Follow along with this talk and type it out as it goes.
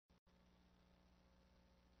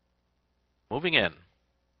moving in.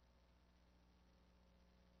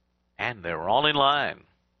 And they're all in line.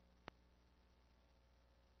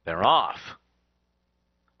 They're off.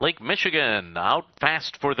 Lake Michigan out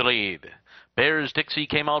fast for the lead. Bears Dixie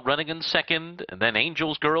came out running in second, and then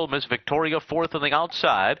Angels Girl, Miss Victoria fourth on the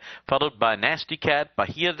outside, followed by Nasty Cat.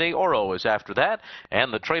 Bahia de Oro is after that,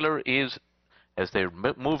 and the trailer is, as they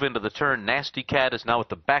move into the turn, Nasty Cat is now at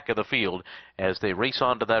the back of the field. As they race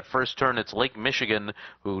on to that first turn, it's Lake Michigan,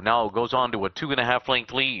 who now goes on to a 2.5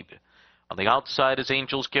 length lead. On the outside is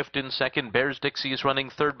Angel's Gift in second. Bears Dixie is running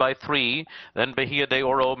third by 3. Then Bahia de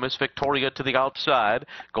Oro, Miss Victoria to the outside.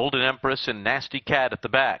 Golden Empress and Nasty Cat at the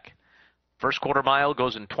back. First quarter mile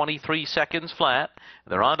goes in 23 seconds flat.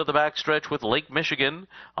 They're onto the backstretch with Lake Michigan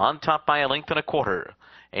on top by 1.25 lengths.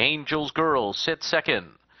 Angel's Girl sits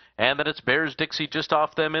second. And then it's Bears Dixie just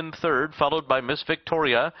off them in third, followed by Miss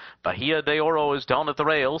Victoria. Bahia de Oro is down at the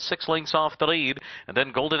rail, 6 lengths off the lead. And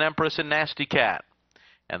then Golden Empress and Nasty Cat.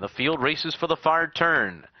 And the field races for the far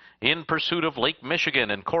turn in pursuit of Lake Michigan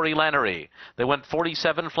and Corey Lannery. They went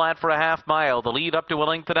 47 flat for a half mile, the lead up to 1.5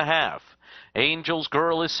 lengths. Angel's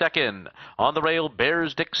Girl is second. On the rail,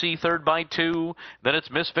 Bears Dixie third by 2. Then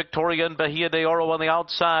it's Miss Victoria and Bahia de Oro on the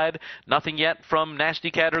outside. Nothing yet from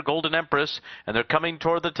Nasty Cat or Golden Empress, and they're coming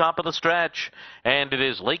toward the top of the stretch. And it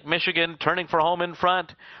is Lake Michigan turning for home in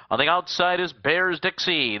front. On the outside is Bears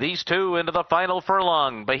Dixie. These two into the final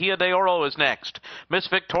furlong. Bahia de Oro is next. Miss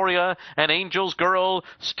Victoria and Angel's Girl,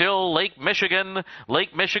 still Lake Michigan.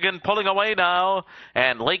 Lake Michigan pulling away now.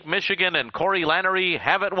 And Lake Michigan and Corey Lannery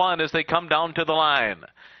have it won as they come down to the line.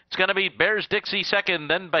 It's going to be Bears Dixie second,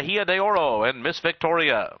 then Bahia de Oro and Miss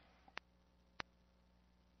Victoria.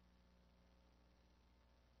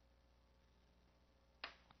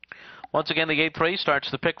 Once again, the 8th race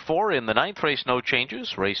starts the pick 4. In the 9th race, no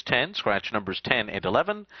changes. Race 10, scratch numbers 10 and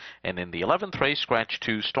 11. And in the 11th race, scratch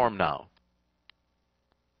 2, Storm Now.